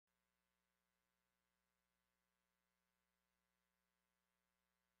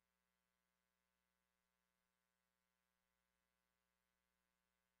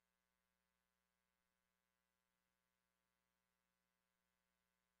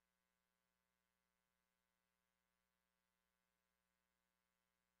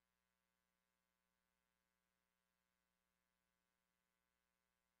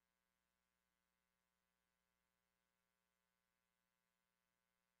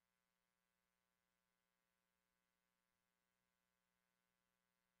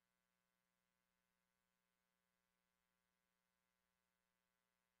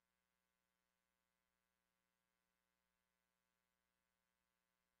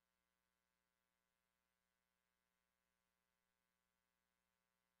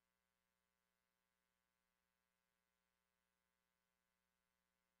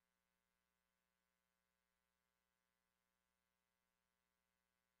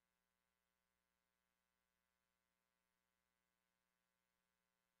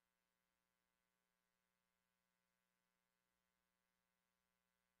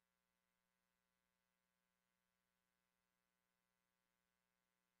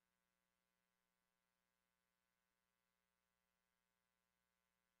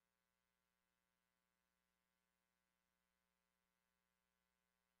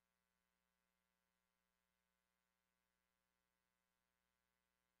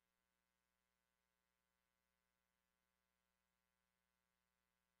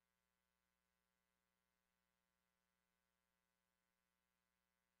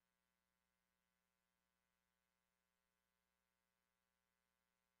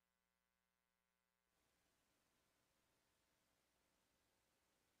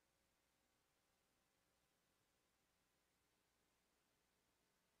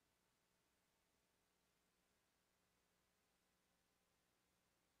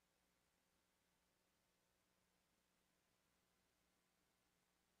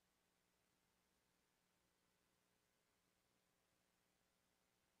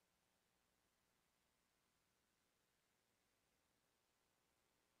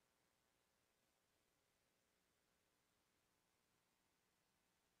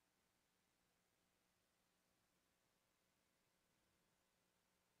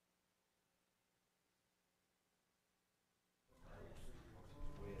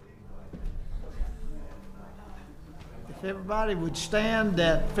If everybody would stand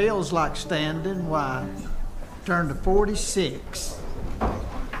that feels like standing, why, turn to 46.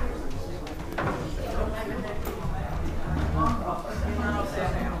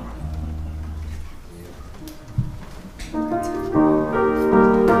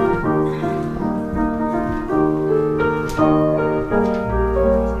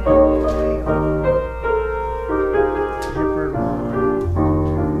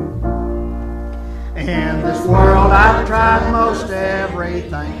 In this world I've tried most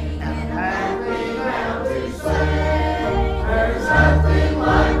everything, and I'm happy now to say there's nothing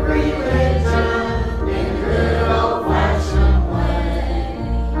like religion in good old-fashioned way.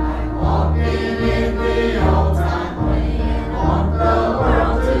 I'm walking in the old-time way and want the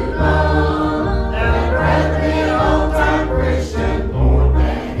world to know that I'd rather be an old-time Christian more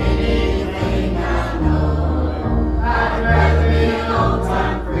than anything I know. I'd rather be an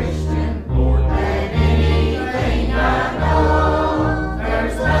old-time Christian more than anything I know.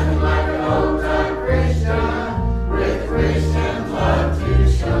 There's nothing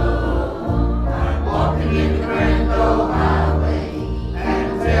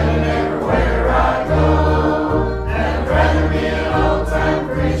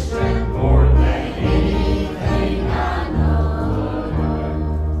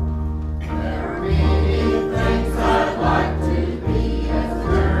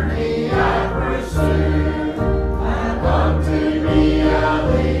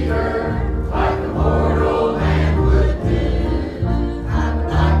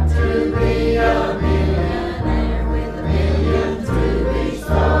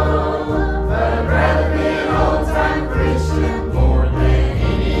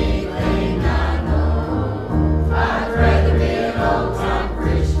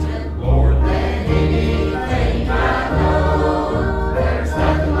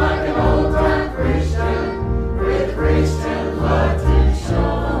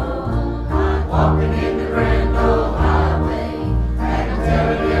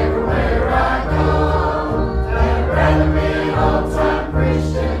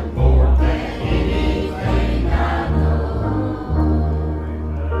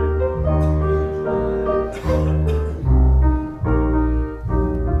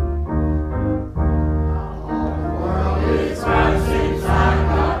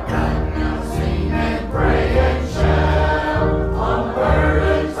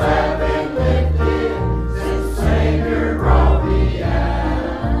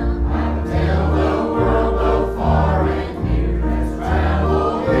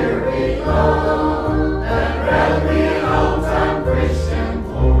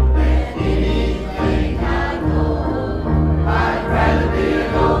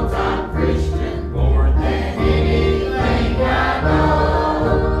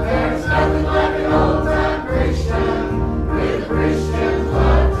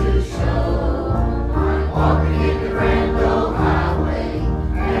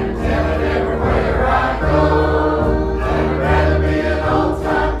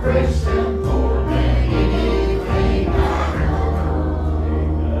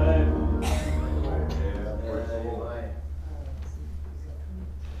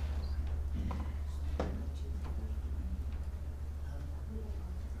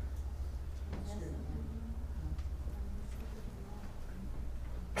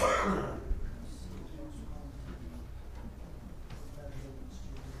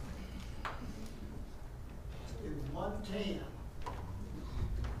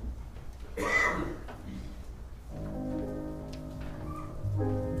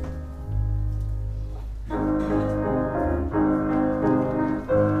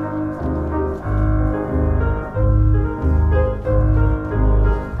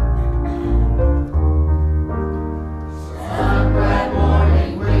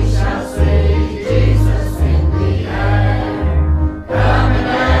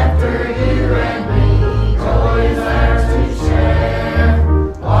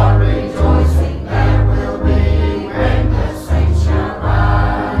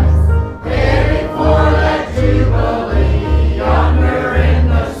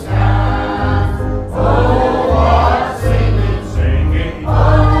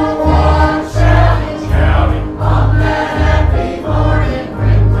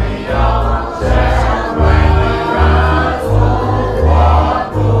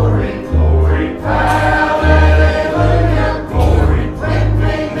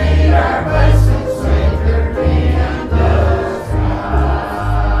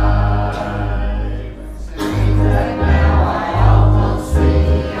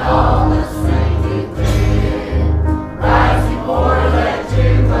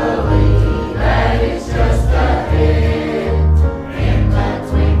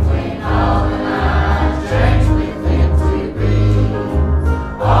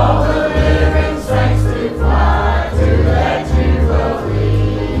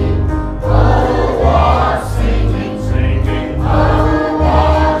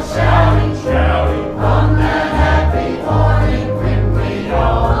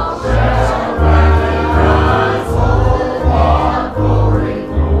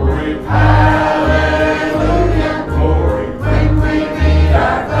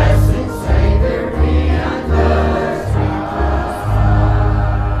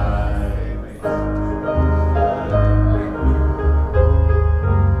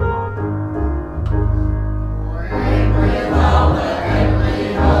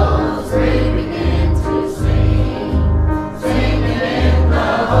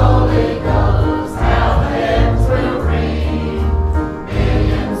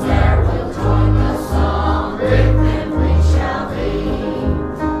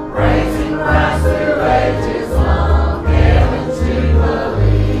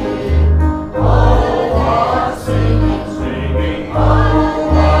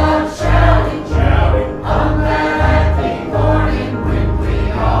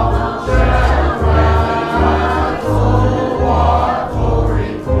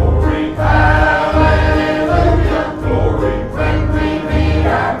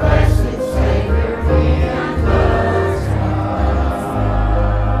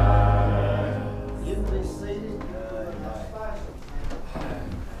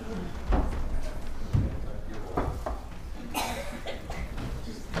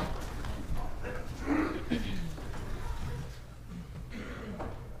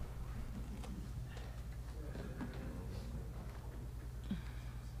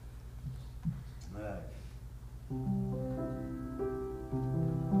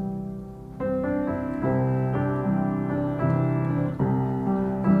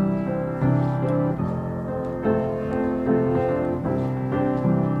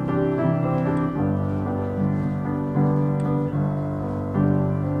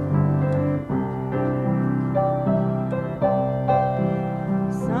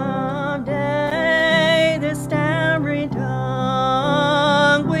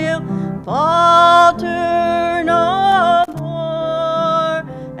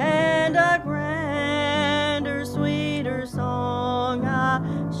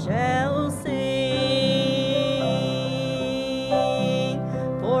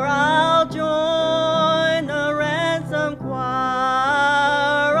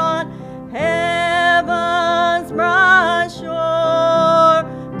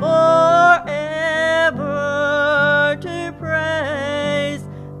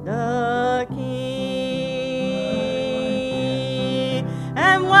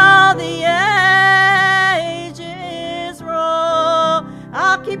the ages roll,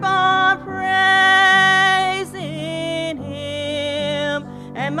 I'll keep on praising Him,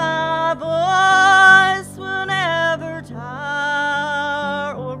 and my voice will never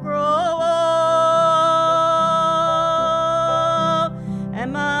tire or grow old,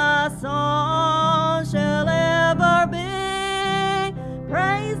 and my song shall ever be,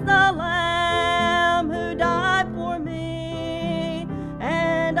 praise the Lamb who died for me,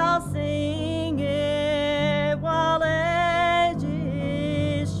 and I'll sing it while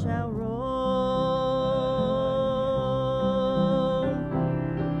ages shall roll.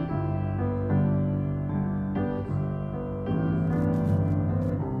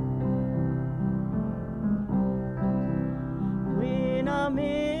 When a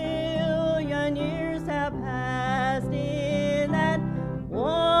million years have passed in that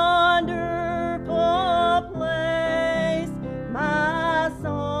wonderful place, my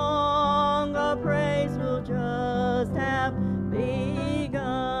song of praise will just have begun.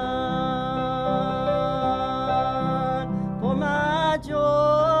 For my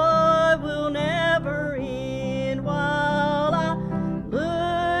joy will never end while I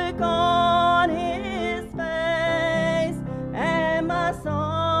look on His face, and my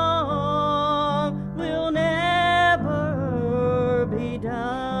song will never be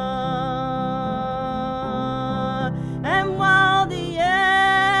done. And while the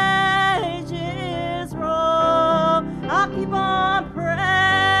ages roll, I'll keep on praising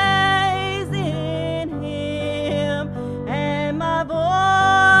Him, and my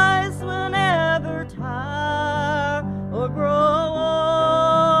voice will never tire or grow old,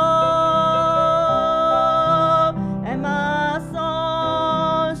 and my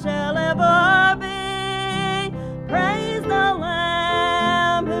song shall ever be, praise the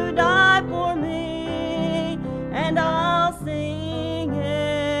Lamb who died for me, and I'll sing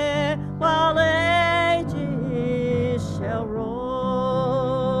it while ages shall roll.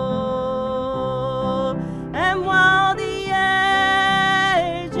 And while the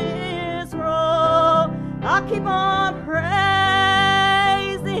ages roll, I'll keep on praising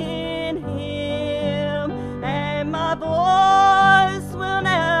Him, and my voice will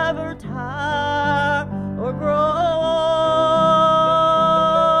never tire or grow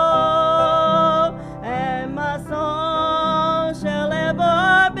old, and my song shall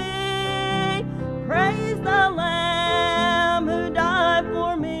ever be, praise the Lamb who died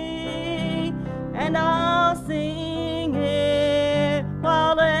for me, and I'll sing it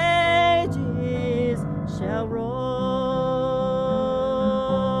while ages shall roll,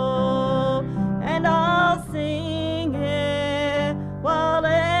 and I'll sing it while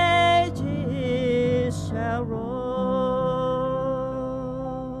ages shall roll.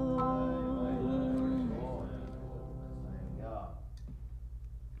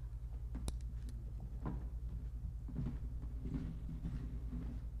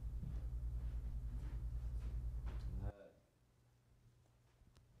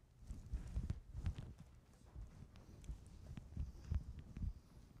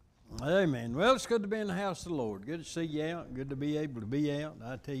 Amen. Well, it's good to be in the house of the Lord. Good to see you out. Good to be able to be out.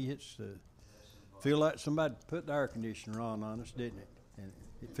 I tell you, it's feel like somebody put the air conditioner on us, didn't it? And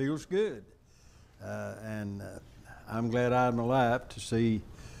it feels good. And I'm glad I'm alive to see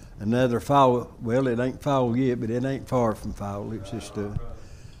another fall. Well, it ain't fall yet, but it ain't far from fall. It's just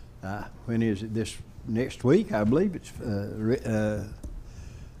when is it? This next week, I believe it's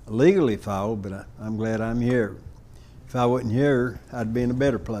legally fall. But I'm glad I'm here. If I wasn't here, I'd be in a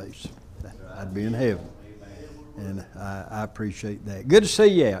better place. I'd be in heaven. And I appreciate that. Good to see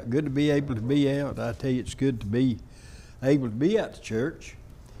you out. Good to be able to be out. I tell you, it's good to be able to be at the church.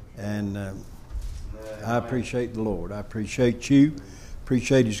 And I appreciate the Lord. I appreciate you.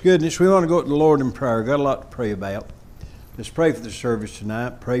 Appreciate His goodness. We want to go to the Lord in prayer. Got a lot to pray about. Let's pray for the service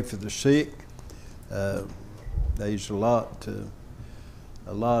tonight. Pray for the sick. There's a lot in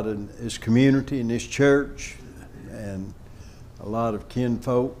this community, in this church, and a lot of kin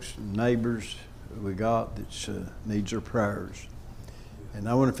folks and neighbors we got that needs our prayers. And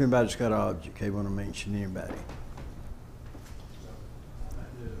I wonder if anybody's got an object they want to mention. Anybody?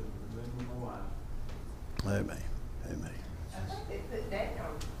 Amen. Amen. They put Daniel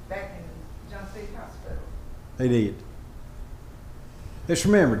back in John City Hospital. They did. Let's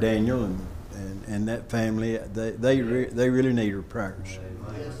remember Daniel and that family. They really need our prayers.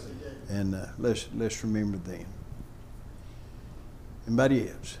 And let's remember them. Anybody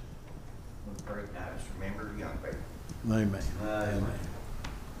else? Just remember the young people. Amen. Amen.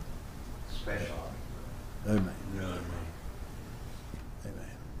 Especially. Amen. Amen.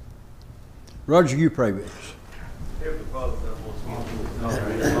 Amen. Roger, you pray with us. Heavenly Father, that was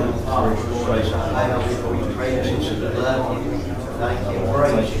We praise you, we love you, thank you,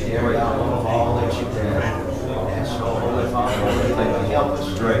 praise you, dear God, for all that you've done. And so, Holy Father, thank you, help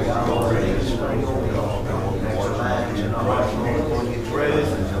us, dear God, Lord, lead us, bring our minds and our hearts, Lord, for you through.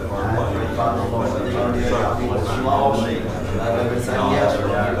 Father, Lord, dear God, people's lost, everything else,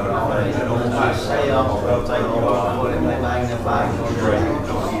 Lord, I say, I'll take you off, Lord, and we magnify your name.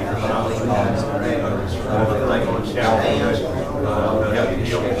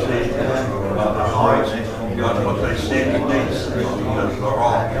 God, what they said you need, because we're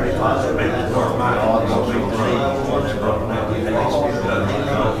all making our mind,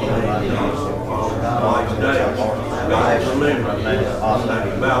 like today, God's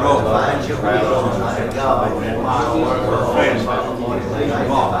deliverance, about all our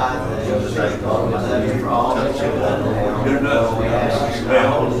do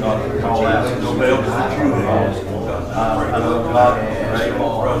nothing, call out no bells that you have.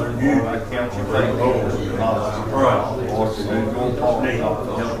 Brother, you, I count you faithful. Right. Lord, to do your need. Help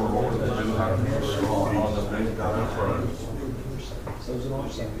her, Lord, to do our on the things God I pray.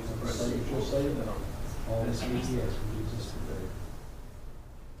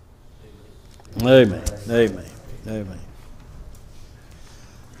 Amen. Amen. Amen.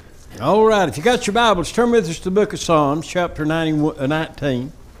 All right. If you got your Bibles, turn with us to the book of Psalms, chapter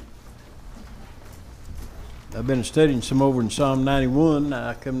 19. I've been studying some over in Psalm 91.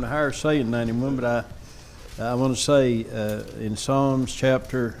 I come to higher saying 91, but I want to say in Psalms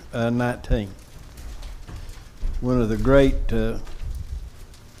chapter 19. One of the great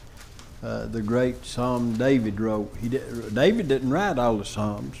Psalm David wrote. David didn't write all the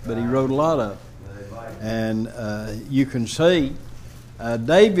Psalms, but he wrote a lot of them. And you can see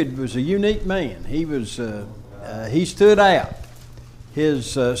David was a unique man. He stood out.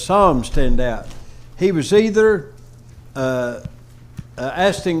 His Psalms stand out. He was either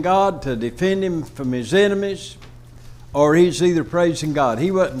asking God to defend him from his enemies, or he's either praising God. He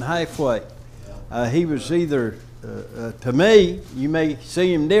wasn't halfway. He was either, to me, you may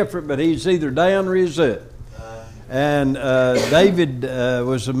see him different, but he's either down or he's up. And David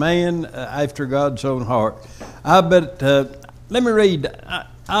was a man after God's own heart. But let me read.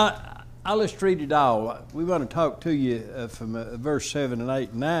 I'll just read it all. We want to talk to you from verse 7 and 8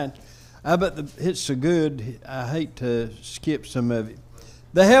 and 9. But it's so good, I hate to skip some of it.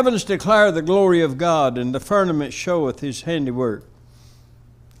 The heavens declare the glory of God, and the firmament showeth his handiwork.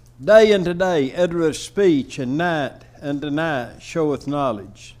 Day unto day uttereth speech, and night unto night showeth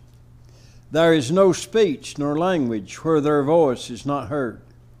knowledge. There is no speech nor language where their voice is not heard.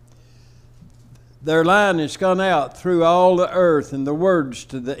 Their line is gone out through all the earth, and the words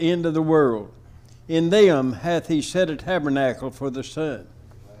to the end of the world. In them hath he set a tabernacle for the sun,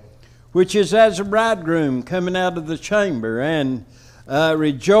 which is as a bridegroom coming out of the chamber, and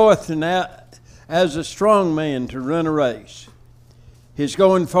rejoicing as a strong man to run a race. His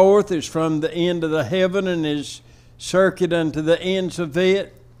going forth is from the end of the heaven, and his circuit unto the ends of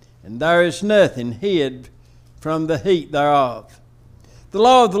it, and there is nothing hid from the heat thereof. The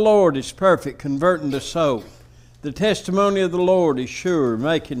law of the Lord is perfect, converting the soul. The testimony of the Lord is sure,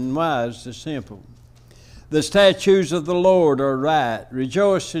 making wise the simple. The statutes of the Lord are right,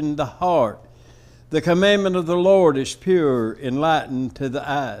 rejoicing the heart. The commandment of the Lord is pure, enlightened to the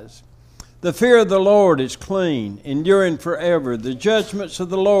eyes. The fear of the Lord is clean, enduring forever. The judgments of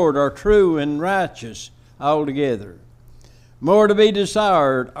the Lord are true and righteous altogether. More to be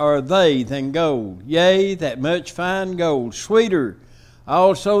desired are they than gold, yea, that much fine gold, sweeter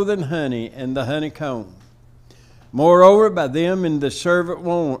also than honey and the honeycomb. Moreover, by them is the servant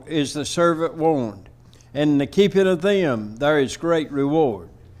warned, and in the keeping of them there is great reward.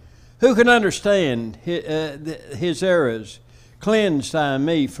 Who can understand his errors? Cleanse thy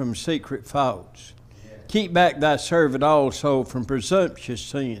me from secret faults. Keep back thy servant also from presumptuous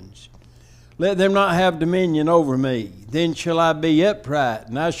sins. Let them not have dominion over me. Then shall I be upright,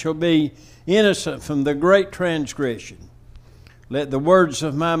 and I shall be innocent from the great transgression. Let the words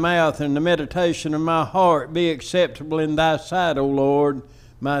of my mouth and the meditation of my heart be acceptable in thy sight, O Lord,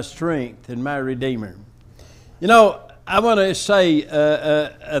 my strength and my Redeemer. You know, I want to say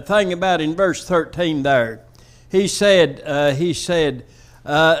a thing about in verse 13 there. He said,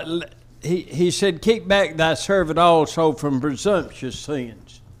 keep back thy servant also from presumptuous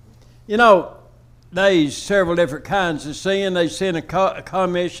sins. You know, there's several different kinds of sin. There's sin of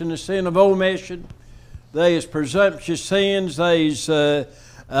commission, the sin of omission. There's presumptuous sins. There's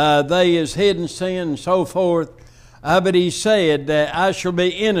hidden sin and so forth. But he said that I shall be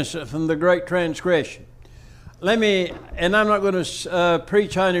innocent from the great transgression. And I'm not going to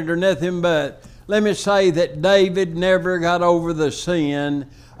preach on it or nothing, but let me say that David never got over the sin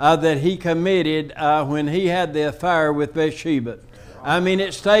that he committed when he had the affair with Bathsheba. I mean,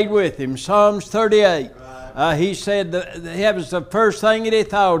 it stayed with him. Psalms 38, he said that was the first thing that he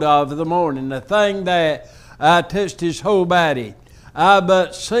thought of in the morning, the thing that touched his whole body.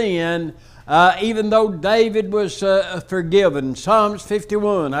 But sin, even though David was forgiven, Psalms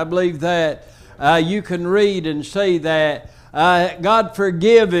 51, I believe that you can read and see that God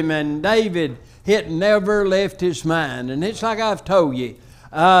forgive him, and David, it never left his mind. And it's like I've told you,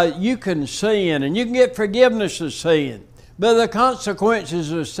 you can sin and you can get forgiveness of sin, but the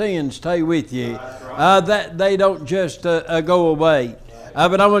consequences of sin stay with you. That they don't just go away.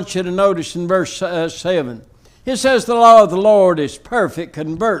 But I want you to notice in verse 7, it says, the law of the Lord is perfect,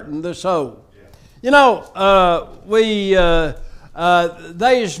 converting the soul. You know,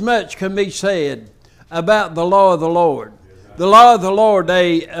 there's much can be said about the law of the Lord. The law of the Lord,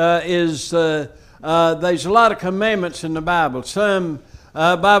 there's a lot of commandments in the Bible. Some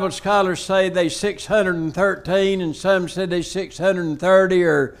Bible scholars say there's 613, and some say there's 630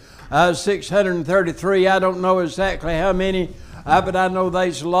 or 633. I don't know exactly how many, but I know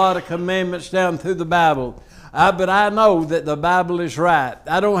there's a lot of commandments down through the Bible. But I know that the Bible is right.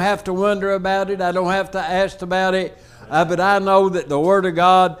 I don't have to wonder about it. I don't have to ask about it. But I know that the Word of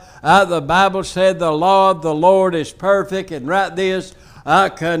God, the Bible said the law of the Lord is perfect, and right this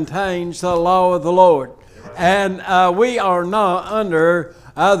contains the law of the Lord. And we are not under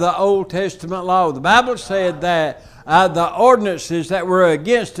the Old Testament law. The Bible said that the ordinances that were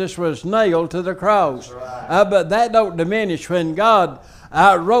against us was nailed to the cross. But that don't diminish when God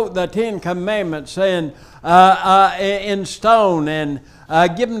wrote the Ten Commandments in stone and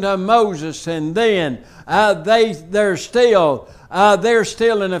given to Moses, and then they're still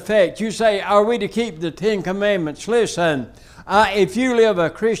in effect. You say, are we to keep the Ten Commandments? Listen, if you live a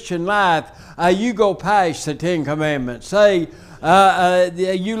Christian life, you go past the Ten Commandments. Say,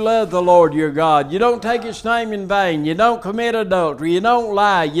 you love the Lord your God. You don't take His name in vain. You don't commit adultery. You don't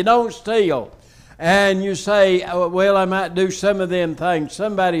lie. You don't steal. And you say, well, I might do some of them things.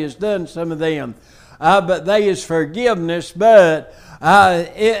 Somebody has done some of them. But there is forgiveness. But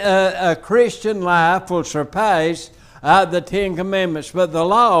a Christian life will surpass the Ten Commandments. But the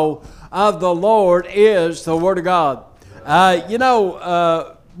law of the Lord is the Word of God. I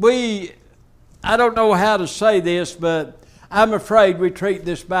don't know how to say this, but I'm afraid we treat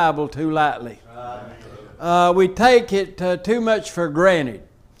this Bible too lightly. We take it too much for granted.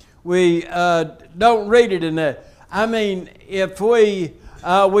 We don't read it enough. I mean, if we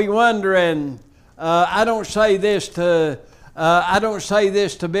wonder, and I don't say this to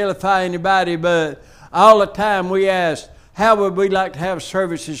vilify anybody, but all the time we ask, how would we like to have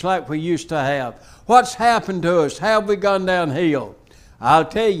services like we used to have? What's happened to us? How have we gone downhill? I'll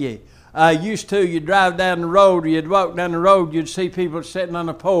tell you. Used to, you'd drive down the road, or you'd walk down the road, you'd see people sitting on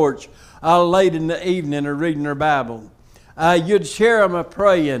a porch late in the evening or reading their Bible. You'd hear them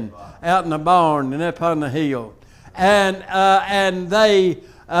praying out in the barn and up on the hill, and they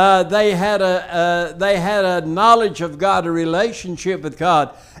had a knowledge of God, a relationship with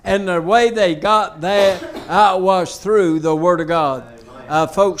God, and the way they got that was through the Word of God.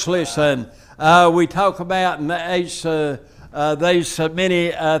 Folks, listen. We talk about, and there's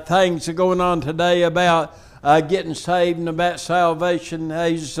many things going on today about getting saved and about salvation.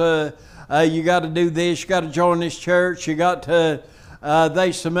 You got to do this, you got to join this church, you got to,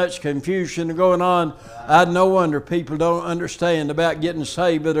 there's so much confusion going on. No wonder people don't understand about getting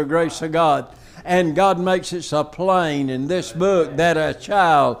saved by the grace of God. And God makes it so plain in this book that a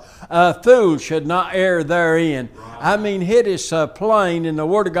fool should not err therein. I mean, it is so plain in the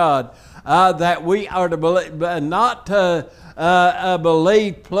Word of God that we are to believe, not to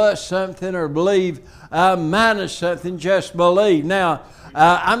believe plus something or believe minus something, just believe. Now,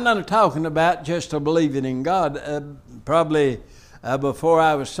 I'm not talking about just believing in God. Probably before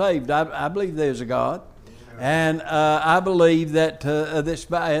I was saved, I believe there's a God. And I believe that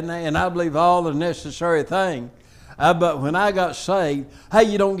and I believe all the necessary things. But when I got saved, hey,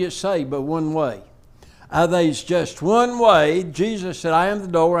 you don't get saved but one way. There's just one way. Jesus said, I am the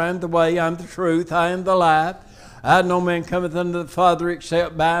door, I am the way, I am the truth, I am the life. No man cometh unto the Father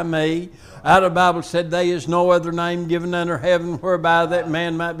except by me. The Bible said, there is no other name given under heaven whereby that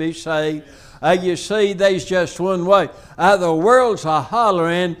man might be saved. You see, there's just one way. The world's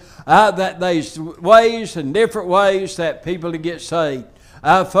hollering that there's ways and different ways that people to get saved.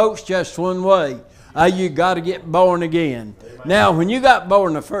 Folks, just one way. You got to get born again. Now, when you got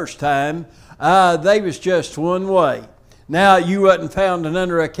born the first time, they was just one way. Now, you wasn't found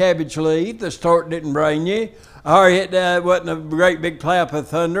under a cabbage leaf. The stork didn't bring you. or it wasn't a great big clap of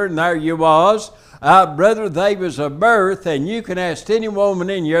thunder, and there you was. Brother, they was a birth, and you can ask any woman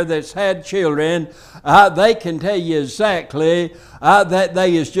in here that's had children, they can tell you exactly that there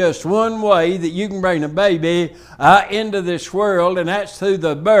is just one way that you can bring a baby into this world, and that's through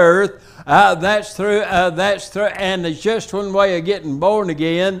the birth. That's through, and there's just one way of getting born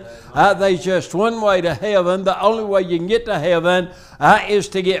again. There's just one way to heaven. The only way you can get to heaven is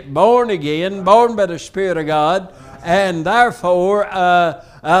to get born again, born by the Spirit of God, and therefore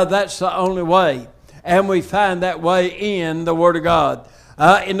that's the only way. And we find that way in the Word of God.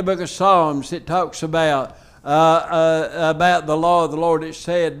 In the book of Psalms, it talks about the law of the Lord. It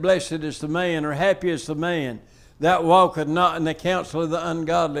said, "Blessed is the man," or "Happy is the man that walketh not in the counsel of the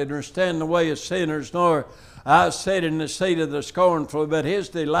ungodly, nor stand in the way of sinners, nor sit in the seat of the scornful, but his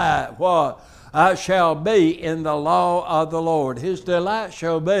delight, what? Shall be in the law of the Lord." His delight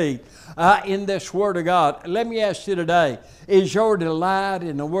shall be in this Word of God. Let me ask you today, is your delight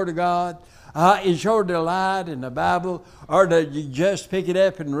in the Word of God? Is your delight in the Bible? Or do you just pick it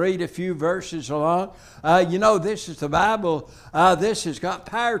up and read a few verses along? You know, this is the Bible. This has got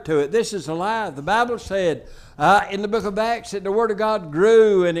power to it. This is alive. The Bible said in the book of Acts that the Word of God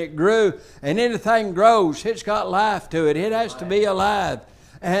grew and it grew. And anything grows, it's got life to it. It has to be alive.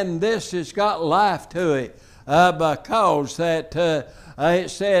 And this has got life to it because that it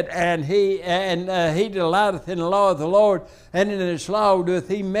said, and he delighteth in the law of the Lord, and in his law doth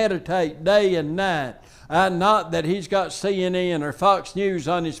he meditate day and night. Not that he's got CNN or Fox News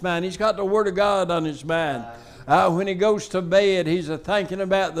on his mind. He's got the Word of God on his mind. When he goes to bed, he's thinking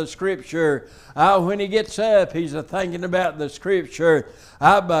about the Scripture. When he gets up, he's thinking about the Scripture.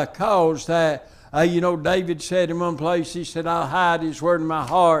 Because that, you know, David said in one place, he said, "I'll hide his word in my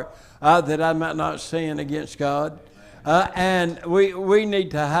heart that I might not sin against God." And we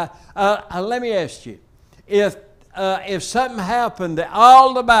need to let me ask you, if something happened that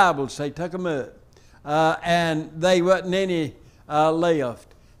all the Bibles, they took them up, and they wasn't any left,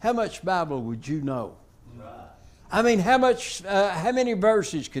 how much Bible would you know? I mean, how many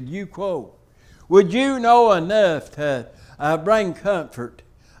verses could you quote? Would you know enough to bring comfort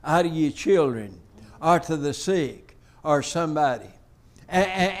out of your children, or to the sick, or somebody?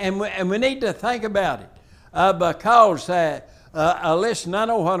 And we need to think about it. Because listen, I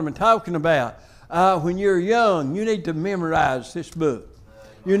know what I'm talking about. When you're young, you need to memorize this book.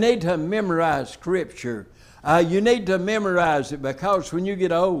 You need to memorize Scripture. You need to memorize it, because when you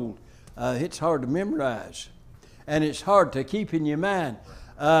get old, it's hard to memorize, and it's hard to keep in your mind.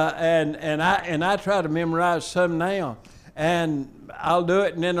 And I try to memorize some now, and I'll do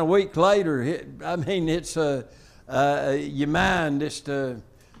it, and then a week later, it's your mind just.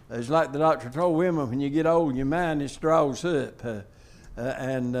 It's like the doctor told women, when you get old, your mind just draws up.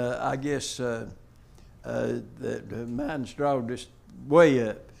 I guess the mind's drawn just way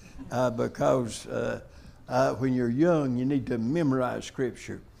up because when you're young, you need to memorize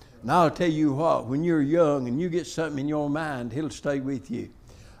Scripture. And I'll tell you what, when you're young and you get something in your mind, it'll stay with you.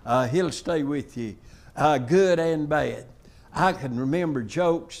 He'll stay with you, good and bad. I can remember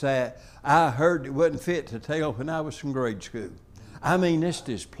jokes that I heard that wasn't fit to tell when I was in grade school. I mean, it's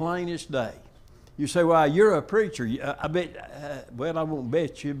as plain as day. You say, "Well, you're a preacher." I bet, well, I won't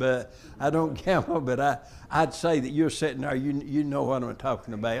bet you, but I don't gamble, but I'd say that you're sitting there, you know what I'm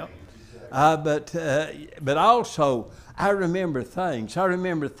talking about. But also, I remember things. I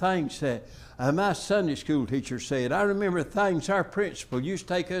remember things that my Sunday school teacher said. I remember things our principal used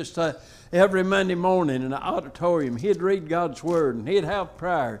to take us to every Monday morning in the auditorium. He'd read God's Word, and he'd have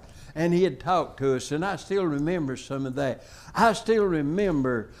prayer, and he'd talk to us, and I still remember some of that. I still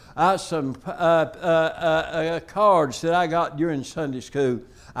remember some cards that I got during Sunday school.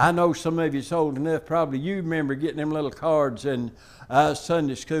 I know some of you's old enough, probably you remember getting them little cards in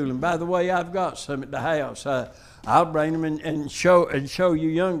Sunday school. And by the way, I've got some at the house. I'll bring them and show you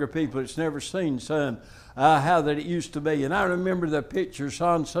younger people that's never seen some how that it used to be. And I remember the pictures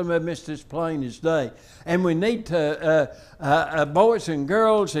on some of them as plain as day. And we need to, boys and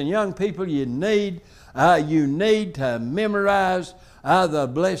girls and young people, you need to memorize the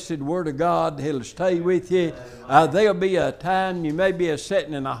blessed Word of God. He'll stay with you. There'll be a time you may be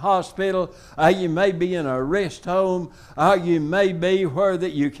sitting in a hospital, you may be in a rest home, you may be where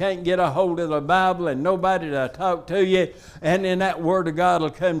that you can't get a hold of the Bible and nobody to talk to you, and then that Word of God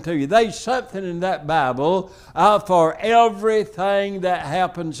will come to you. There's something in that Bible for everything that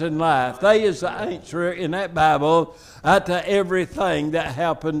happens in life. There is the answer in that Bible to everything that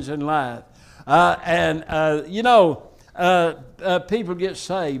happens in life. You know, people get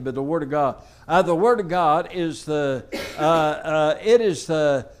saved by the Word of God. The Word of God is the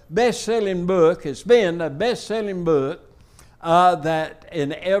best-selling book. It's been the best-selling book that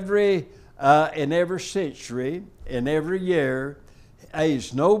in every century, in every year,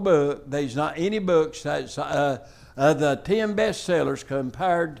 there's not any books that's the 10 bestsellers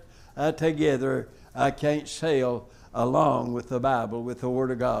compared together can't sell along with the Bible, with the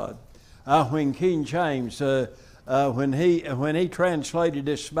Word of God. When King James, when he translated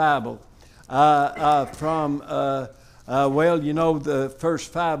this Bible from, the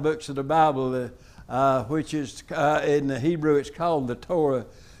first 5 books of the Bible, which is in the Hebrew it's called the Torah,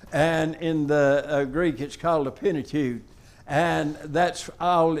 and in the Greek it's called the Pentateuch. And that's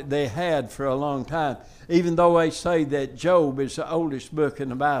all that they had for a long time. Even though they say that Job is the oldest book in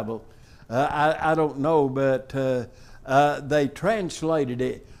the Bible, I don't know, but they translated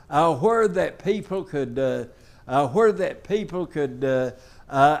it where that people could, the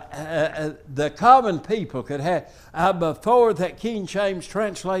common people could have, before that King James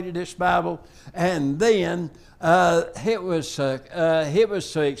translated this Bible, and then it was so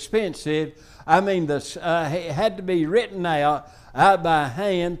expensive. I mean, it had to be written out by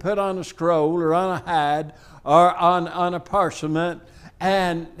hand, put on a scroll or on a hide or on a parchment,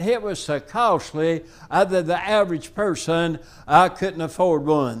 and it was so costly that the average person couldn't afford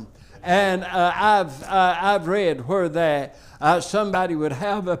one. And I've read where that somebody would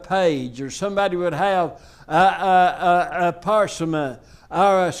have a page, or somebody would have a parchment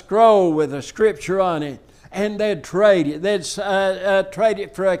or a scroll with a scripture on it, and they'd trade it. They'd trade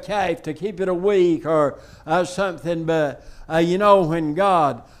it for a calf to keep it a week or something. But when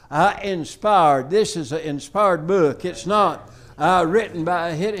God inspired, this is an inspired book. It's not written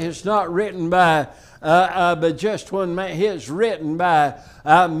by. It's not written by just one man. It's written by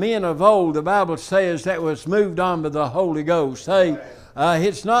men of old. The Bible says that was moved on by the Holy Ghost.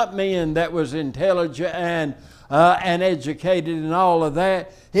 It's not men that was intelligent and educated and all of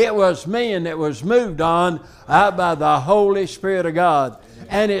that. It was men that was moved on by the Holy Spirit of God.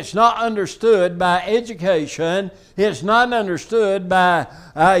 And it's not understood by education. It's not understood by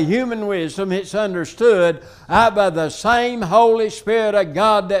human wisdom. It's understood by the same Holy Spirit of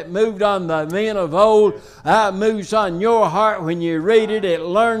God that moved on the men of old. Moves on your heart when you read it. It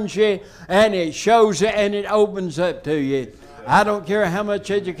learns you, and it shows you, and it opens up to you. I don't care how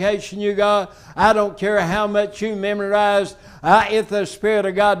much education you got. I don't care how much you memorized. If the Spirit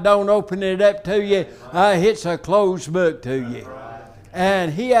of God don't open it up to you, it's a closed book to you.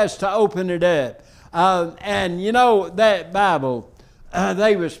 And He has to open it up. And that Bible,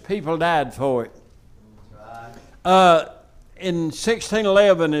 people died for it. In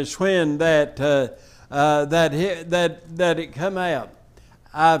 1611 is when that it come out.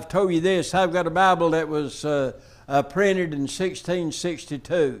 I've told you this. I've got a Bible that was printed in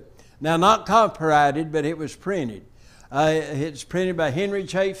 1662. Now, not copyrighted, but it was printed. It's printed by Henry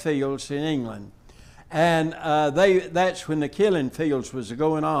J. Fields in England. And that's when the killing fields was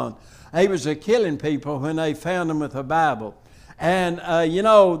going on. They was killing people when they found them with a Bible. And, they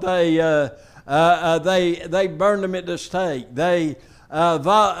burned them at the stake. They,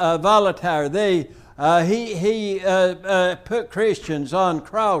 Voltaire, he put Christians on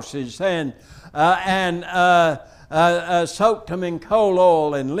crosses and soaked them in coal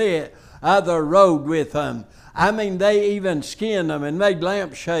oil and lit the road with them. I mean, they even skinned them and made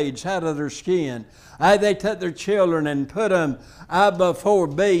lampshades out of their skin. They took their children and put them before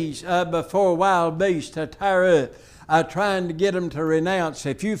wild beasts to tear up, trying to get them to renounce.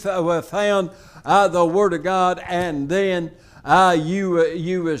 If you found the Word of God and then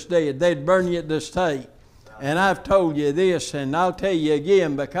you was dead, they'd burn you at the stake. And I've told you this, and I'll tell you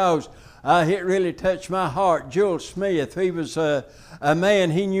again because it really touched my heart. Joel Smith, he was a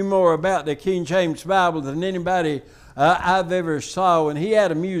man, he knew more about the King James Bible than anybody I've ever saw, and he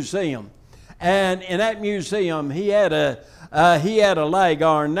had a museum. And in that museum, he had a leg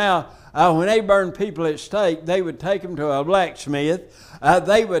iron. Now, when they burned people at stake, they would take them to a blacksmith.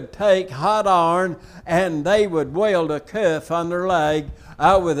 They would take hot iron and they would weld a cuff on their leg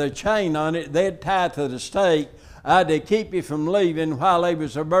with a chain on it. They'd tie to the stake to keep you from leaving while they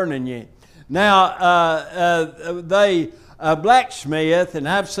was burning you. Now, blacksmith, and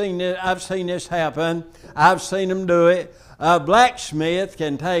I've seen this happen. I've seen them do it. A blacksmith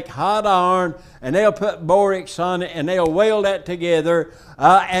can take hot iron and they'll put borax on it and they'll weld that together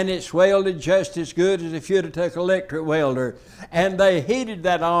and it's welded just as good as if you'd have took an electric welder. And they heated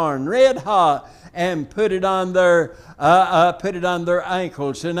that iron red hot and put it on their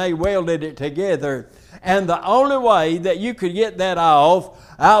ankles and they welded it together. And the only way that you could get that off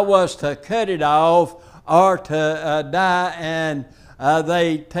was to cut it off or to die, and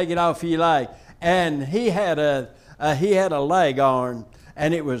they take it off of your leg. And he had a leg on,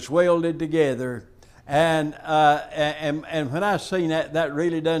 and it was welded together. And when I seen that, that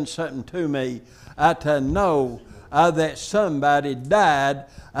really done something to me. To know that somebody died,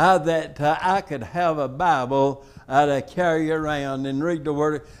 that I could have a Bible to carry around and read the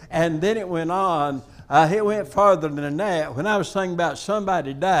Word. And then it went on. It went farther than that. When I was thinking about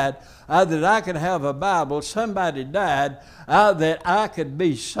somebody died, that I could have a Bible, somebody died, that I could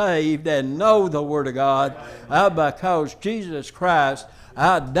be saved and know the Word of God, because Jesus Christ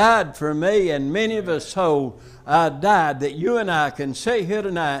died for me, and many of us so died that you and I can sit here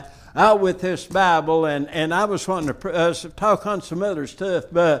tonight with this Bible, and I was wanting to talk on some other stuff,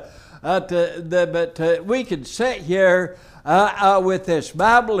 but we could sit here with this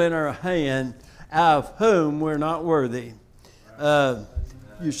Bible in our hand, of whom we're not worthy.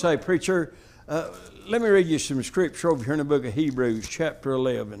 You say, preacher, let me read you some scripture over here in the book of Hebrews, chapter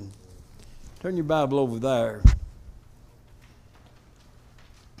 11. Turn your Bible over there.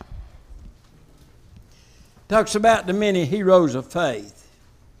 Talks about the many heroes of faith.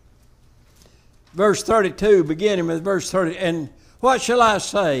 Verse 32, beginning with verse 30. And what shall I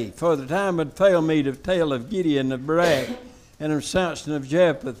say? For the time would fail me to tell of Gideon, of Barak, and of Samson, of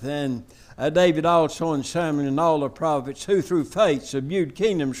Jephthah, and David also, and Samuel, and all the prophets, who through faith subdued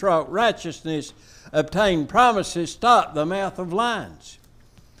kingdoms, wrought righteousness, obtained promises, stopped the mouth of lions,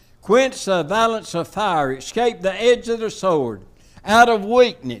 quenched the violence of fire, escaped the edge of the sword, out of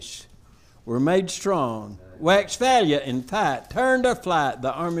weakness were made strong, waxed valiant in fight, turned to flight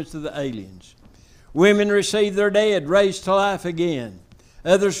the armies of the aliens. Women received their dead, raised to life again.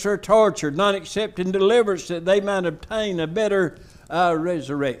 Others were tortured, not accepting deliverance, that they might obtain a better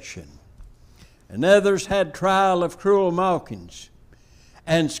resurrection. And others had trial of cruel mockings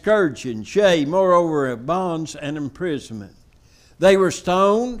and scourgings, yea, moreover, of bonds and imprisonment. They were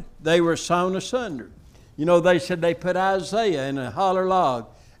stoned, they were sawn asunder. You know, they said they put Isaiah in a holler log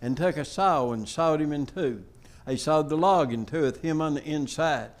and took a saw and sawed him in two. They sawed the log in two with him on the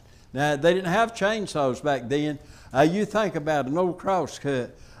inside. Now, they didn't have chainsaws back then. You think about an old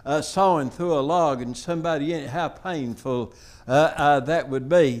crosscut sawing through a log and somebody in it, how painful that would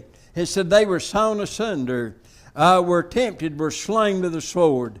be. It said they were sawn asunder, were tempted, were slain with the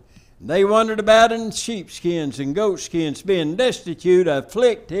sword. They wandered about in sheepskins and goatskins, being destitute,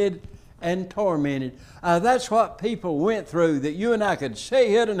 afflicted, and tormented. That's what people went through, that you and I could sit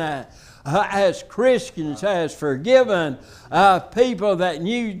here tonight as Christians, as forgiven people that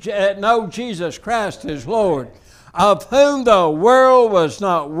know Jesus Christ as Lord, of whom the world was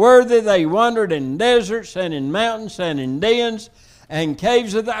not worthy. They wandered in deserts and in mountains and in dens and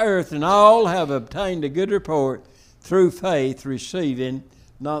caves of the earth, and all have obtained a good report through faith, receiving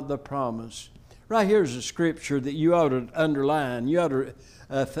not the promise. Right here's a scripture that you ought to underline. You ought to,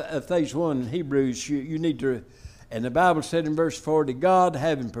 if there's one in Hebrews, you need to. And the Bible said in verse 40, God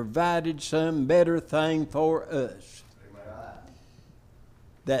having provided some better thing for us,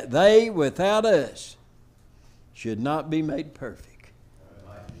 that they without us should not be made perfect.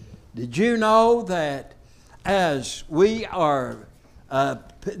 Did you know that as we are,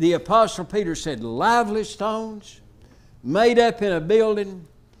 the Apostle Peter said, lively stones made up in a building,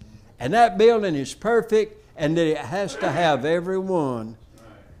 and that building is perfect, and that it has to have every one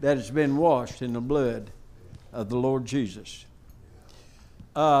that has been washed in the blood of the Lord Jesus.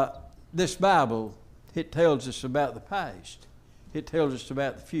 This Bible, it tells us about the past. It tells us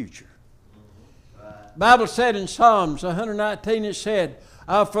about the future. The Bible said in Psalms 119, it said,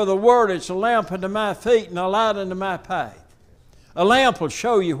 for the word is a lamp unto my feet and a light unto my path. A lamp will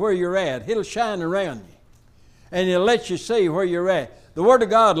show you where you're at. It'll shine around you. And it'll let you see where you're at. The Word of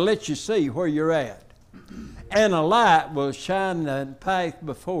God will let you see where you're at. And a light will shine the path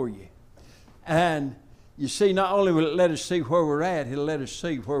before you. And you see, not only will it let us see where we're at, it'll let us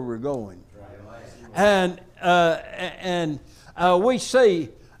see where we're going. And we see,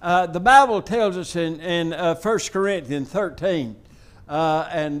 the Bible tells us in 1 Corinthians 13,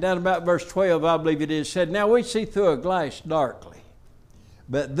 and down about verse 12, I believe it is, said, now we see through a glass darkly,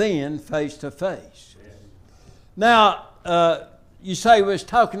 but then face to face. Now, you say we was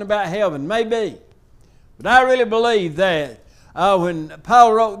talking about heaven. Maybe. But I really believe that when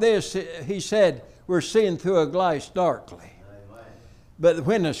Paul wrote this, he said, we're seeing through a glass darkly. But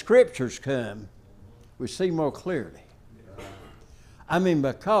when the Scriptures come, we see more clearly. I mean,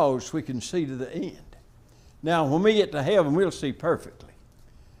 because we can see to the end. Now, when we get to heaven, we'll see perfectly.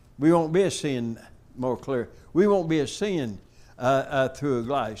 We won't be seeing more clear. We won't be seeing through a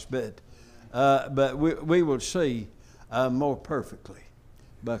glass, but we will see more perfectly,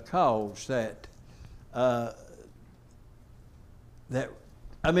 because that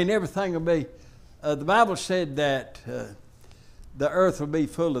everything will be. The Bible said that the earth will be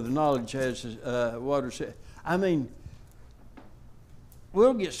full of the knowledge as water said. I mean,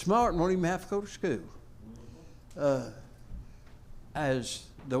 we'll get smart and won't even have to go to school. As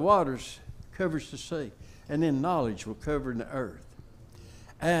the waters covers the sea, and then knowledge will cover the earth.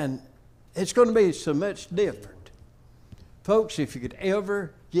 And it's going to be so much different. Folks, if you could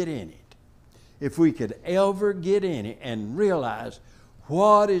ever get in it, if we could ever get in it and realize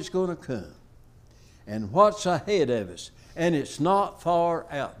what is going to come and what's ahead of us, and it's not far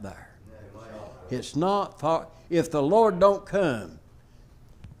out there. It's not far. If the Lord don't come,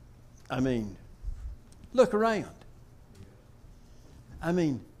 I mean, look around. I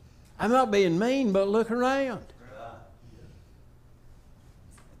mean, I'm not being mean, but look around.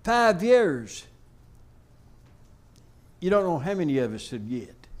 5 years, you don't know how many of us would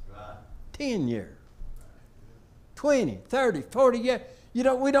get. 10 years, 20, 30, 40 years.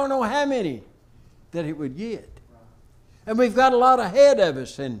 We don't know how many that it would get. And we've got a lot ahead of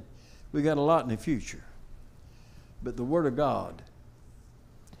us, and we've got a lot in the future. But the Word of God,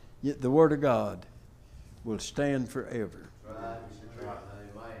 yet the Word of God will stand forever.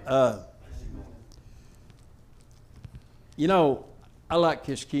 I like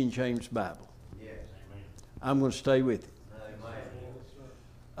this King James Bible. I'm going to stay with it.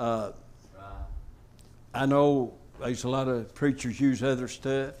 I know there's a lot of preachers use other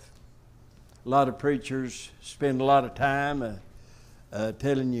stuff. A lot of preachers spend a lot of time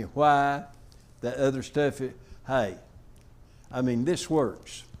telling you why that other stuff. Hey, I mean, this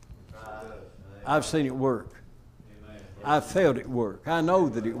works. I've seen it work. I've felt it work. I know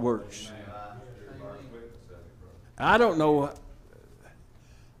that it works. I don't know.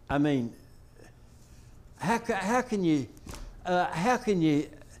 I mean, how can you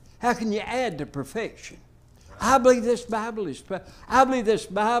add to perfection? I believe this Bible is. I believe this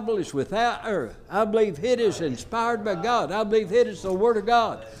Bible is without error. I believe it is inspired by God. I believe it is the Word of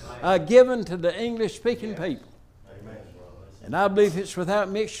God given to the English-speaking people. And I believe it's without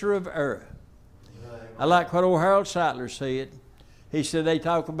mixture of error. I like what old Harold Seidler said. He said they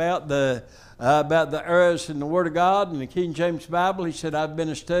talk about the errors in the Word of God in the King James Bible. He said, I've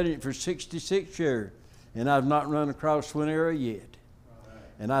been studying it for 66 years, and I've not run across one error yet.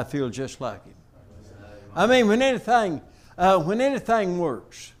 And I feel just like him. I mean, when anything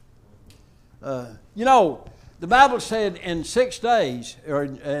works. The Bible said in 6 days,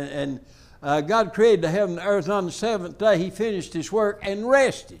 God created the heaven and the earth, and on the 7th day He finished His work and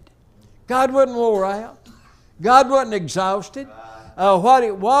rested. God wasn't wore out. God wasn't exhausted. What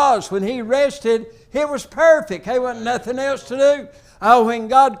it was when He rested, it was perfect. There wasn't nothing else to do. When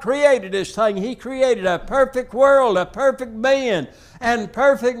God created this thing, He created a perfect world, a perfect being, and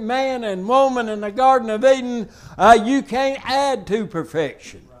perfect man and woman in the Garden of Eden. You can't add to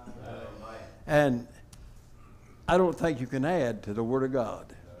perfection. And I don't think you can add to the Word of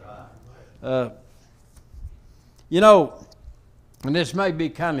God. And this may be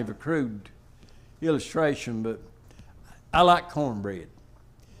kind of a crude illustration, but I like cornbread.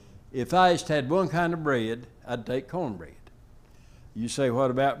 If I just had one kind of bread, I'd take cornbread. You say,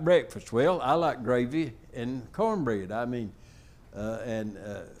 what about breakfast? Well, I like gravy and cornbread. I mean,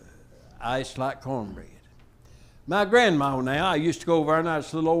 I just like cornbread. My grandma now, I used to go over there when I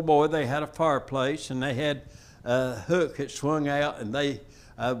was a little old boy. They had a fireplace, and they had a hook that swung out, and they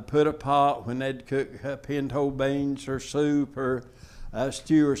put a pot when they'd cook pinto beans or soup or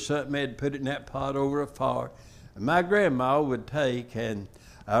stew or something. They'd put it in that pot over a fire. And my grandma would take and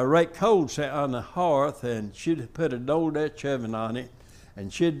rake coals on the hearth, and she'd put an old Dutch oven on it,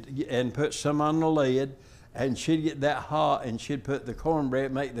 and put some on the lid, and she'd get that hot, and she'd put the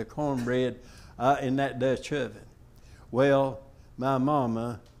cornbread, make the cornbread in that Dutch oven. Well, my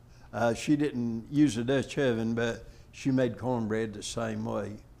mama, she didn't use a Dutch oven, but she made cornbread the same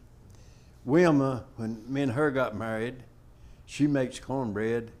way. Wilma, when me and her got married, she makes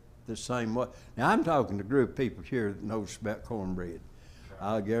cornbread the same way. Now, I'm talking to a group of people here that knows about cornbread.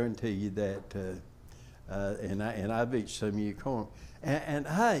 I'll guarantee you that, and I've eaten some of your corn. And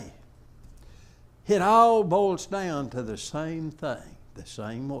hey, it all boils down to the same thing, the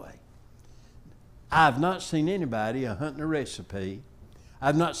same way. I've not seen anybody hunting a recipe.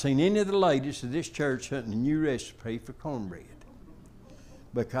 I've not seen any of the ladies of this church hunting a new recipe for cornbread.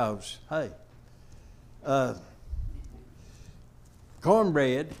 Because, hey,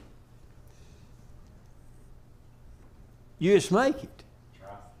 cornbread, you just make it.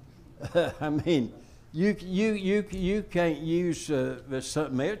 I mean, you can't use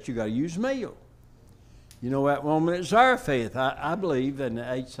something else. You got to use meal. You know, that woman at Zarephath, I believe, and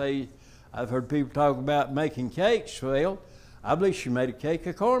they say I've heard people talk about making cakes. Well, I believe she made a cake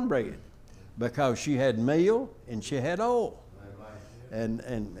of cornbread because she had meal and she had oil.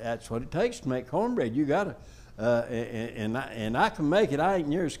 And that's what it takes to make cornbread. You got to, and I can make it. I ain't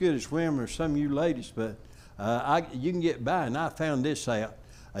near as good as Wim or some of you ladies, but you can get by. And I found this out.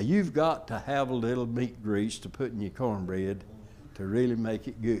 You've got to have a little meat grease to put in your cornbread to really make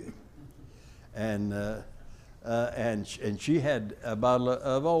it good. And she had a bottle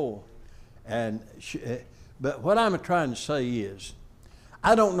of oil. But what I'm trying to say is,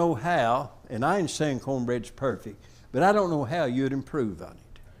 I don't know how, and I ain't saying cornbread's perfect, but I don't know how you'd improve on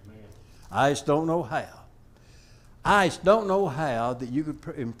it. Amen. I just don't know how. I just don't know how that you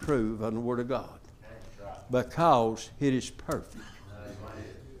could improve on the Word of God. Because it is perfect.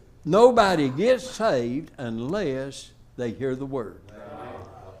 Nobody gets saved unless they hear the Word.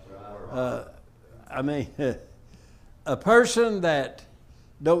 I mean, a person that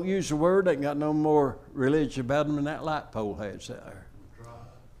don't use the Word ain't got no more religion about them than that light pole has there.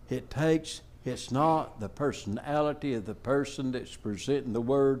 It's not the personality of the person that's presenting the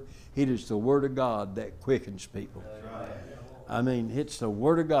Word. It is the Word of God that quickens people. I mean, it's the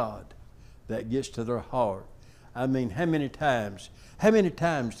Word of God that gets to their heart. I mean, how many times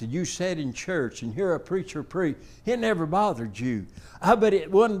did you sit in church and hear a preacher preach? It never bothered you. But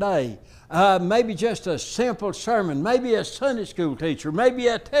one day, maybe just a simple sermon, maybe a Sunday school teacher, maybe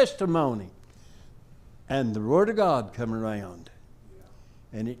a testimony, and the Word of God come around,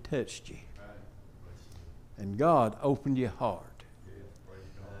 and it touched you. And God opened your heart.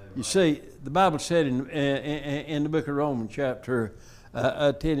 You see, the Bible said in the book of Romans chapter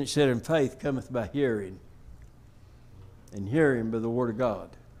 10, it said, "And faith cometh by hearing, and hearing by the Word of God."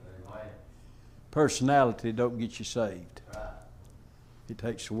 Personality don't get you saved. It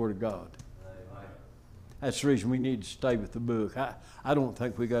takes the Word of God. That's the reason we need to stay with the book. I don't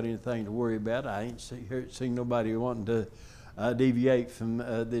think we got anything to worry about. I ain't seen nobody wanting to deviate from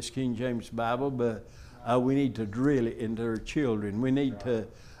this King James Bible, but we need to drill it into our children. We need to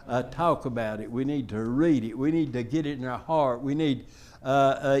talk about it. We need to read it. We need to get it in our heart. We need,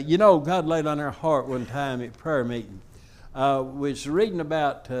 God laid on our heart one time at prayer meeting. Was reading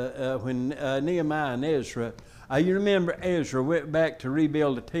about when Nehemiah and Ezra, you remember Ezra went back to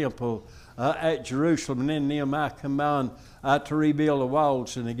rebuild the temple at Jerusalem, and then Nehemiah come on to rebuild the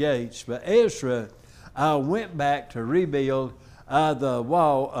walls and the gates. But Ezra went back to rebuild the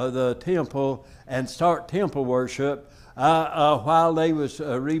wall of the temple and start temple worship while they was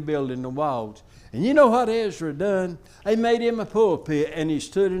rebuilding the walls. And you know what Ezra done? They made him a pulpit, and he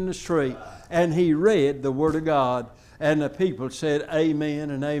stood in the street and he read the Word of God, and the people said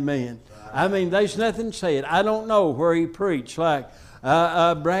amen and amen. I mean, there's nothing said. I don't know where he preached like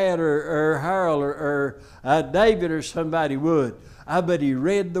Brad or Harold or David or somebody would, but he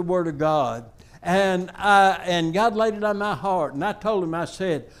read the Word of God. And God laid it on my heart. And I told him, I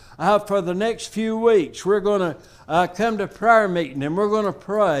said, for the next few weeks, we're going to come to prayer meeting and we're going to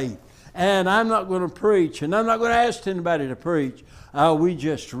pray. And I'm not going to preach. And I'm not going to ask anybody to preach. We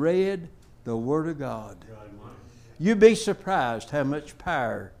just read the Word of God. You'd be surprised how much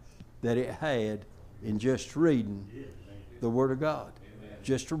power that it had in just reading the Word of God.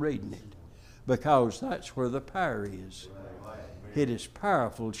 Just reading it. Because that's where the power is. It is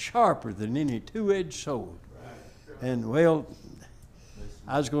powerful, sharper than any two-edged sword. And well,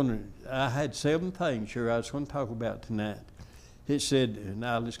 I had 7 things here I was going to talk about tonight. It said,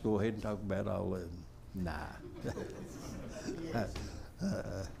 now let's go ahead and talk about all of them. Nah.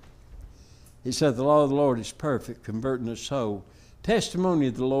 He said, the law of the Lord is perfect, converting the soul. Testimony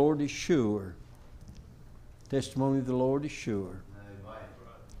of the Lord is sure. Testimony of the Lord is sure.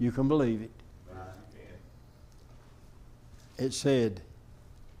 You can believe it. It said,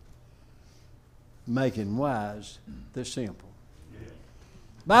 making wise the simple.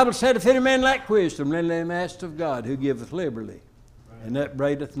 The Bible said, if any man lack wisdom, let him ask of God, who giveth liberally, and that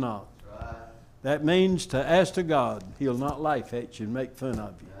upbraideth not. That means to ask of God, He'll not laugh at you and make fun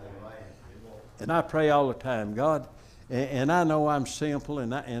of you. And I pray all the time, God, and I know I'm simple,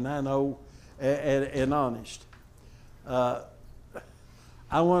 and I know and honest. I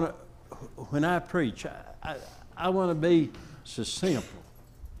want to, when I preach, I want to be so simple.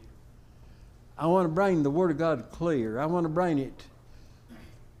 I want to bring the Word of God clear. I want to bring it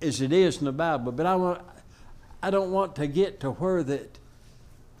as it is in the Bible, but I don't want to get to where that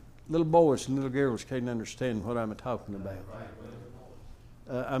little boys and little girls can't understand what I'm talking about.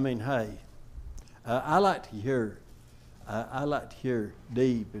 I mean, hey, I like to hear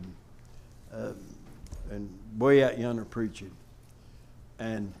Deeb and way out yonder preaching,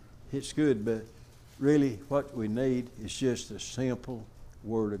 and it's good, but really what we need is just a simple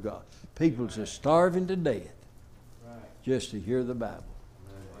Word of God. People's are starving to death just to hear the Bible.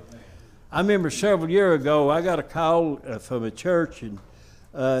 I remember several years ago, I got a call from a church, and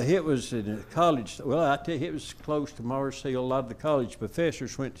it was in a college. Well, I tell you, it was close to Marseille. A lot of the college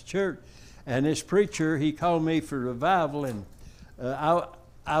professors went to church, and this preacher, he called me for revival, and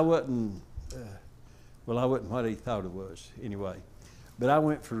I wasn't. Well, I wasn't what he thought it was anyway, but I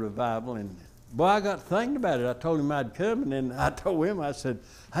went for revival, and boy, I got thinking about it. I told him I'd come, and then I told him, I said,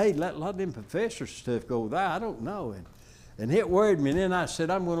 "Hey, let a lot of them professor stuff go there. I don't know." And it worried me. And then I said,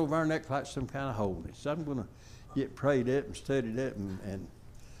 I'm going to over there and act like some kind of holiness. I'm going to get prayed up and studied up,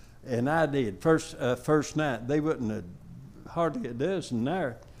 and I did. First night, they wasn't hardly a dozen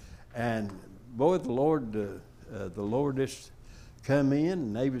there, and boy, the Lord just come in,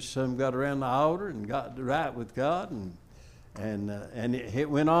 and they was some got around the altar and got right with God, and it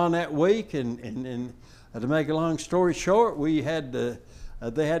went on that week, and to make a long story short, we had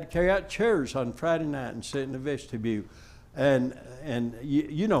they had to carry out chairs on Friday night and sit in the vestibule. And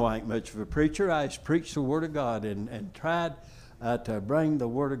you know I ain't much of a preacher. I just preached the Word of God and tried to bring the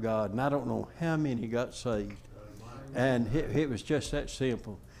Word of God. And I don't know how many got saved. And it was just that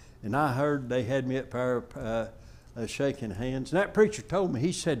simple. And I heard they had me up there shaking hands. And that preacher told me,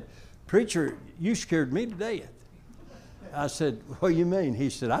 he said, "Preacher, you scared me to death." I said, "What do you mean?" He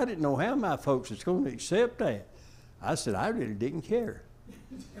said, "I didn't know how my folks was going to accept that." I said, "I really didn't care."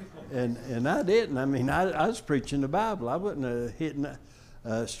 And I didn't. I mean, I was preaching the Bible. I wasn't hitting,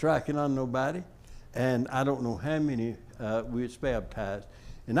 striking on nobody. And I don't know how many we was baptized.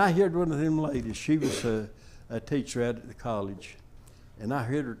 And I heard one of them ladies, she was a teacher out at the college. And I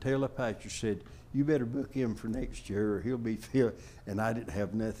heard her tell the pastor, said, "You better book him for next year or he'll be filled." And I didn't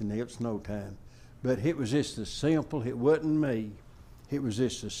have nothing else, no time. But it was just a simple, it wasn't me. It was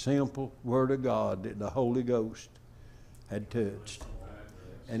just a simple Word of God that the Holy Ghost had touched.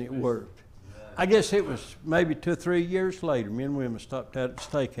 And it worked. I guess it was maybe 2 or 3 years later, me and women stopped out at the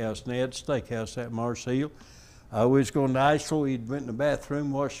steakhouse, and they had a steakhouse at Marseille. We was going to ISIL. We'd went in the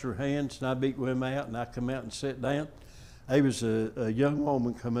bathroom, washed our hands, and I beat women out, and I come out and sat down. There was a young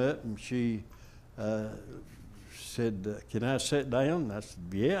woman come up, and she said, "Can I sit down?" And I said,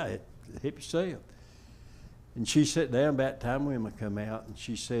 "Yeah, help yourself." And she sat down. About time women come out, and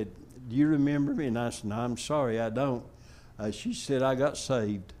she said, "Do you remember me?" And I said, "No, I'm sorry, I don't." She said, "I got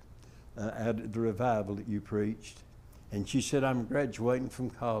saved out of the revival that you preached." And she said, "I'm graduating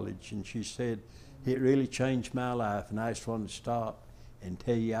from college." And she said, "It really changed my life, and I just wanted to stop and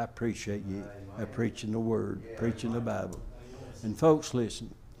tell you I appreciate you preaching the Word, preaching the Bible." And folks,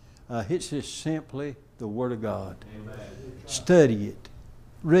 listen, it's just simply the Word of God. Study it,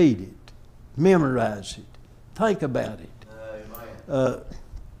 read it, memorize it, think about it.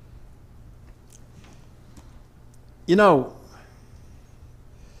 You know,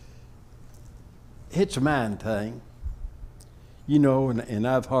 it's a mind thing, you know, and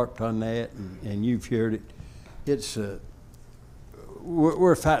I've harped on that, and you've heard it. It's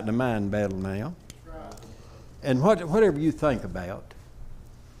we're fighting a mind battle now, and whatever you think about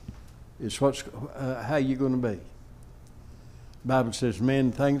is how you're going to be. The Bible says,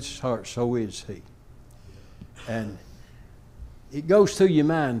 "Man thinks his heart, so is he." And it goes through your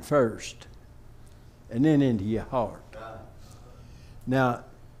mind first, and then into your heart. Now,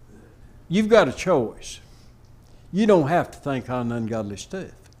 you've got a choice. You don't have to think on ungodly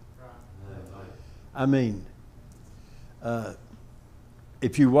stuff. I mean,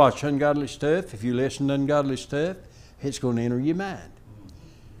 if you watch ungodly stuff, if you listen to ungodly stuff, it's going to enter your mind.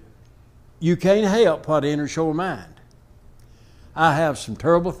 You can't help what enters your mind. I have some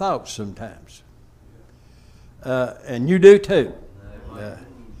terrible thoughts sometimes. And you do too.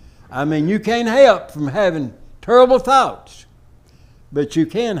 I mean, you can't help from having terrible thoughts, but you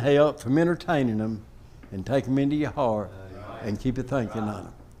can help from entertaining them and take them into your heart and keep it thinking on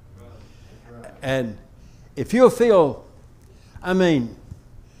them. And if you'll feel, I mean,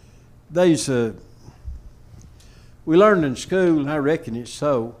 we learned in school, and I reckon it's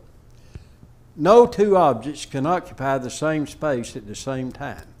so, no two objects can occupy the same space at the same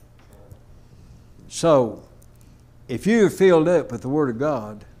time. So, if you're filled up with the Word of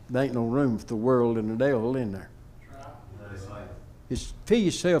God, there ain't no room for the world and the devil in there. Just fill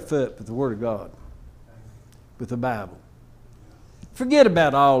yourself up with the Word of God, with the Bible. Forget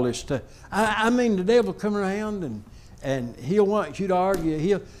about all this stuff. I mean, the devil come around and he'll want you to argue.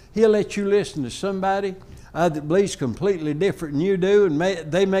 He'll let you listen to somebody that believes completely different than you do, and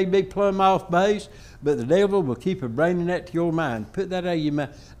they may be plumb off base, but the devil will keep bringing that to your mind. Put that out of your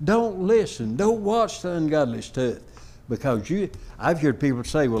mind. Don't listen. Don't watch the ungodly stuff. Because I've heard people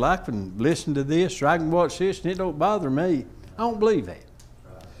say, "Well, I can listen to this or I can watch this and it don't bother me." I don't believe that.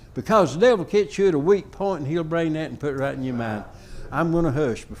 Because the devil catch you at a weak point, and he'll bring that and put it right in your mind. I'm going to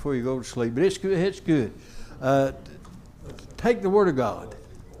hush before you go to sleep, but it's good. It's good. Take the Word of God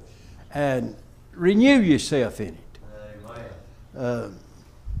and renew yourself in it.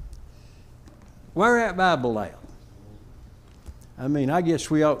 Wear that Bible out. I mean, I guess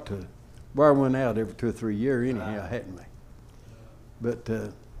we ought to wear one out every 2 or 3 years anyhow, hadn't we? But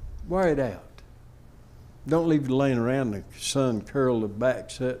wear it out. Don't leave it laying around in the sun, curl the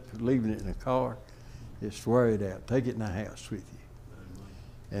backs up, leaving it in the car. Just wear it out. Take it in the house with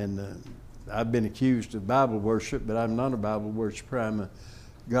you. And I've been accused of Bible worship, but I'm not a Bible worshiper. I'm a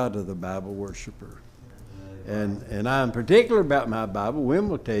God of the Bible worshiper. And I'm particular about my Bible. Wim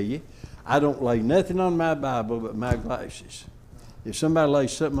will tell you, I don't lay nothing on my Bible but my glasses. If somebody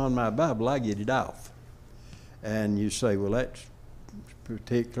lays something on my Bible, I get it off. And you say, well, that's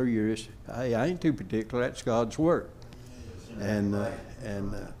particular. Hey, I ain't too particular. That's God's Word. And I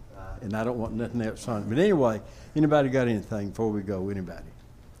don't want nothing else on it. But anyway, anybody got anything before we go? Anybody?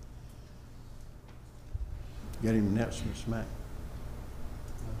 Got any announcements, Matt?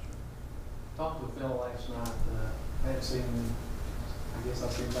 Talked to a fellow last night. I hadn't seen him. I guess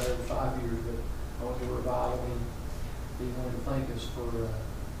I've seen him about every 5 years, but I went to a revival. He wanted to thank us for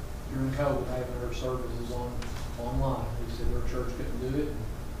during COVID having our services online. He said their church couldn't do it,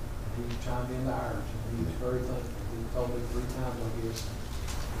 and he chimed into ours, and he was very thankful. He told me 3 times, I guess,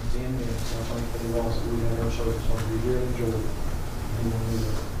 in 10 minutes, how thankful he was that we had our service on. He really enjoyed it. And he wanted me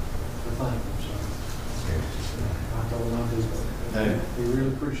to thank him. So I told him I did. He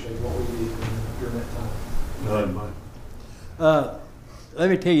really appreciated what we did during that time. Let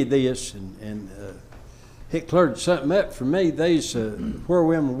me tell you this, and it cleared something up for me. These where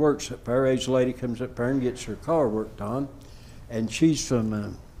women works up there, age lady comes up there and gets her car worked on, and she's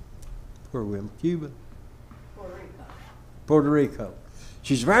from where women? Cuba, Puerto Rico.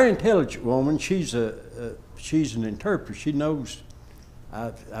 She's a very intelligent woman. She's an interpreter. She knows.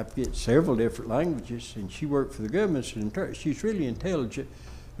 I forget several different languages, and she worked for the government as an interpreter. She's really intelligent,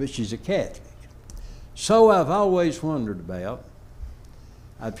 but she's a Catholic. So I've always wondered about.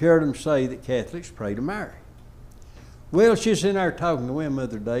 I've heard them say that Catholics pray to Mary. Well, she was in there talking to him the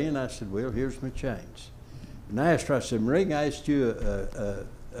other day, and I said, well, here's my change. And I asked her, I said, Marie, I asked you a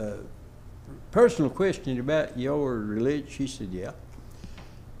personal question about your religion. She said, yeah.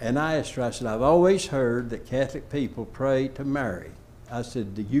 And I asked her, I said, I've always heard that Catholic people pray to Mary. I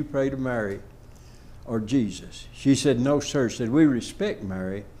said, do you pray to Mary or Jesus? She said, no, sir. She said, we respect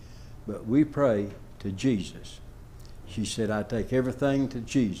Mary, but we pray to Jesus. She said, I take everything to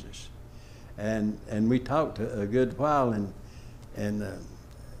Jesus. And we talked a good while, and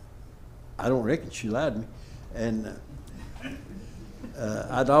I don't reckon she lied to me. And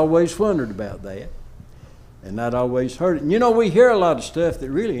I'd always wondered about that. And I'd always heard it. And you know, we hear a lot of stuff that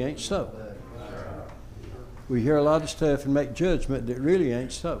really ain't so. We hear a lot of stuff and make judgment that really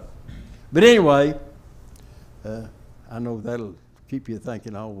ain't so. But anyway, I know that'll keep you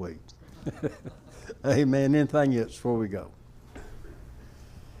thinking all week. Amen. Anything else before we go?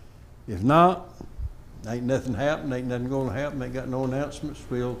 If not, ain't nothing happened, ain't nothing going to happen, ain't got no announcements.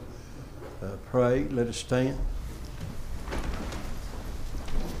 We'll pray. Let us stand.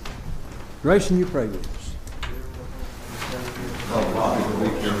 Grayson, you pray with us. Father,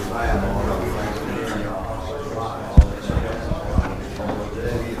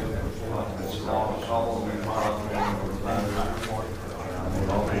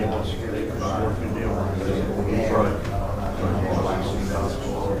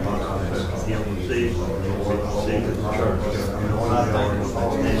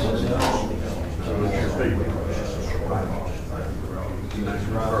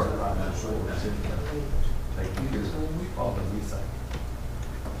 we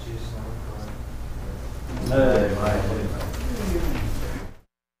thank you.